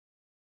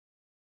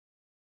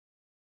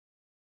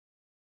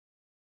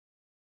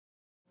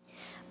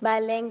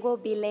Bilingual,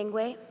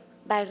 Bilingue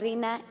by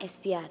Rhina,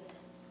 Espaillat.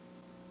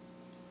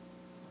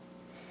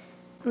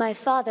 My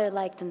father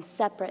liked them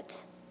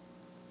separate.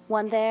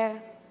 One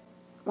there,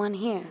 one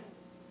here.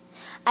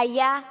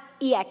 Allá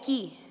y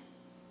aquí.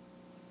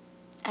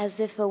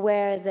 As if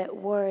aware that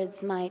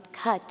words might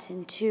cut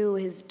into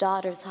his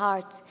daughter's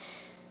heart,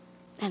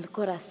 el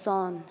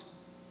corazón,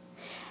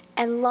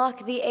 and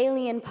lock the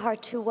alien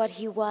part to what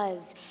he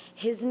was,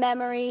 his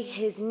memory,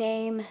 his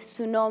name,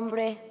 su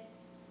nombre,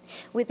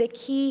 with a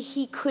key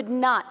he could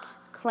not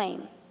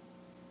claim.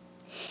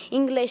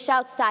 English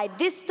outside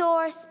this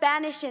door,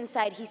 Spanish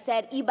inside, he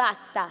said, y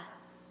basta.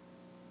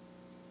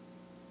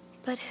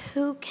 But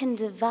who can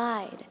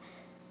divide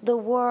the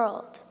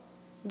world,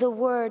 the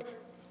word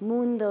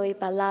mundo y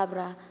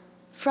palabra,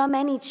 from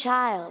any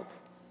child?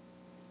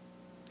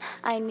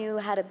 I knew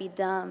how to be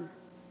dumb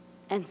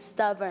and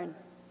stubborn,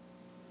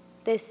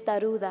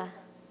 testaruda.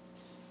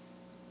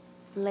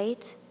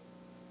 Late,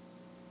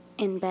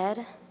 in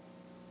bed,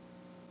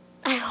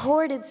 I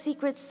hoarded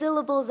secret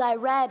syllables I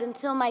read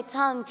until my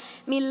tongue,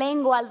 mi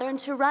lengua, learned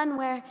to run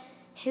where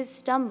his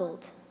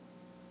stumbled.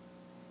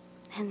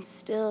 And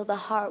still the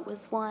heart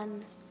was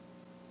one.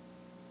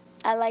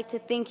 I like to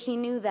think he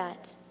knew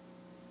that,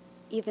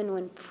 even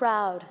when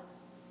proud,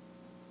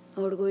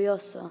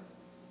 orgulloso,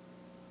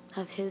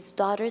 of his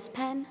daughter's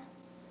pen.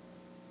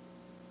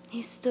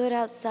 He stood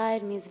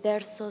outside mis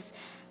versos,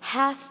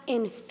 half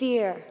in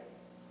fear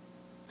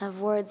of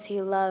words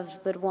he loved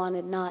but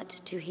wanted not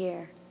to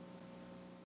hear.